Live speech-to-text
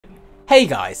Hey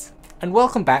guys, and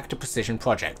welcome back to Precision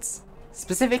Projects,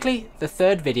 specifically the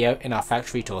third video in our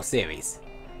factory tour series.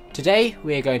 Today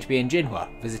we are going to be in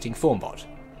Jinhua visiting Formbot.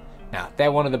 Now,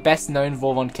 they're one of the best known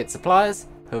Voron kit suppliers,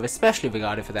 who are especially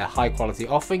regarded for their high quality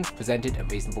offerings presented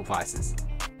at reasonable prices.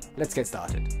 Let's get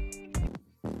started.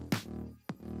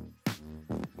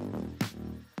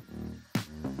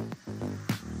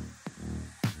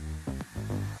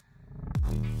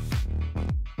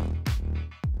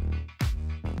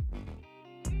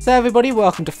 So everybody,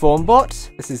 welcome to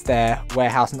Formbot. This is their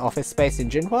warehouse and office space in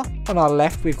Jinhua. On our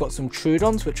left we've got some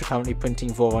Trudons which are currently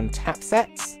printing Voron tap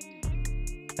sets,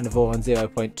 and a Voron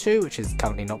 0.2 which is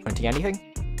currently not printing anything.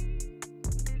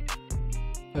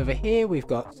 Over here we've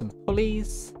got some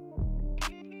pulleys.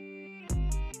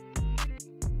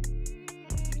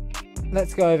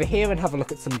 Let's go over here and have a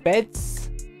look at some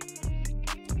beds.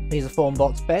 These are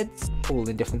Formbot's beds, all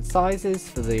in different sizes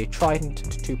for the Trident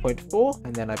to 2.4,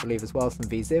 and then I believe as well some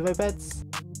V0 beds.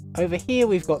 Over here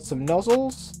we've got some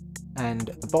nozzles, and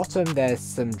at the bottom there's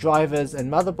some drivers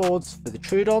and motherboards for the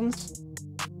Trudons.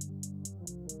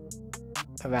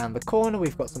 Around the corner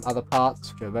we've got some other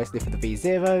parts which are mostly for the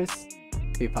V0s,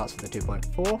 a few parts for the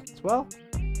 2.4 as well.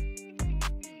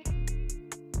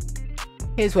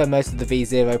 Here's where most of the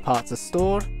V0 parts are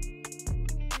stored.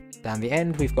 Down the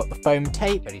end we've got the foam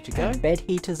tape ready to go, and bed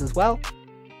heaters as well.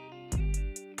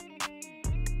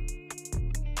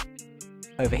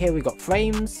 Over here we've got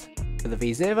frames for the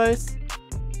V0s.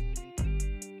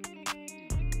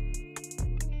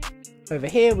 Over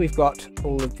here we've got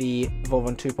all of the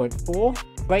Voron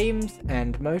 2.4 frames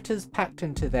and motors packed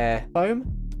into their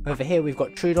foam. Over here we've got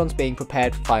Trudons being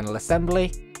prepared for final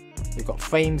assembly. We've got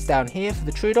frames down here for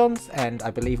the Trudons, and I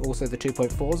believe also the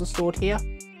 2.4s are stored here.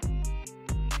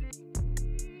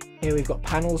 Here we've got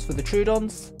panels for the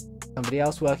Trudons, somebody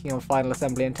else working on final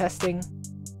assembly and testing.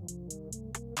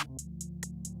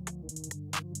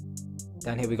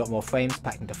 Down here we've got more frames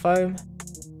packed into foam.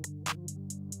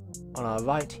 On our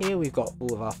right here we've got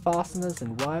all of our fasteners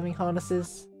and wiring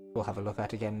harnesses, we'll have a look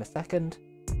at again in a second.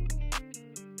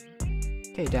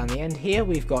 Okay, down the end here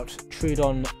we've got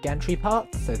Trudon gantry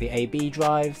parts, so the AB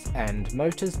drives and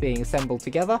motors being assembled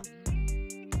together.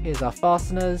 Here's our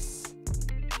fasteners.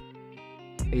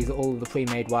 These are all the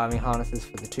pre-made wiring harnesses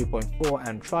for the 2.4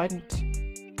 and Trident.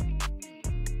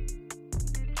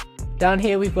 Down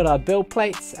here we've got our build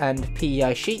plates and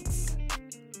PEI sheets.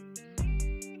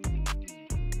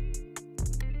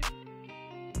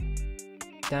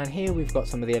 Down here we've got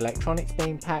some of the electronics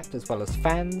being packed, as well as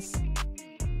fans.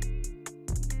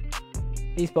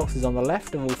 These boxes on the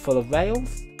left are all full of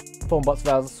rails. Formbot's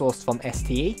rails are sourced from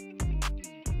STE.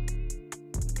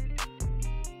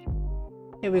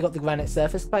 Here we've got the granite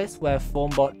surface place where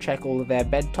Formbot check all of their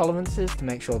bed tolerances to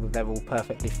make sure that they're all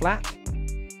perfectly flat,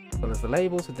 as well as the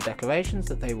labels with the decorations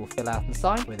that they will fill out and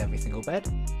sign with every single bed.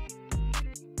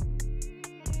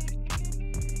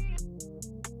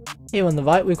 Here on the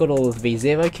right we've got all of the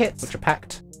V0 kits which are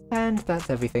packed, and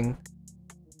that's everything.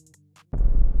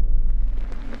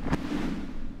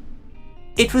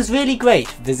 It was really great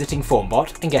visiting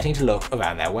Formbot and getting to look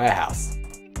around their warehouse.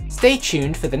 Stay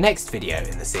tuned for the next video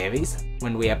in the series,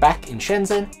 when we are back in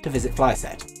Shenzhen to visit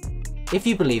Flyset. If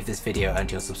you believe this video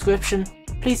earned your subscription,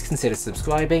 please consider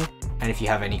subscribing, and if you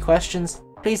have any questions,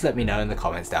 please let me know in the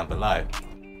comments down below.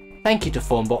 Thank you to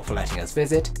Formbot for letting us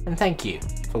visit, and thank you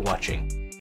for watching.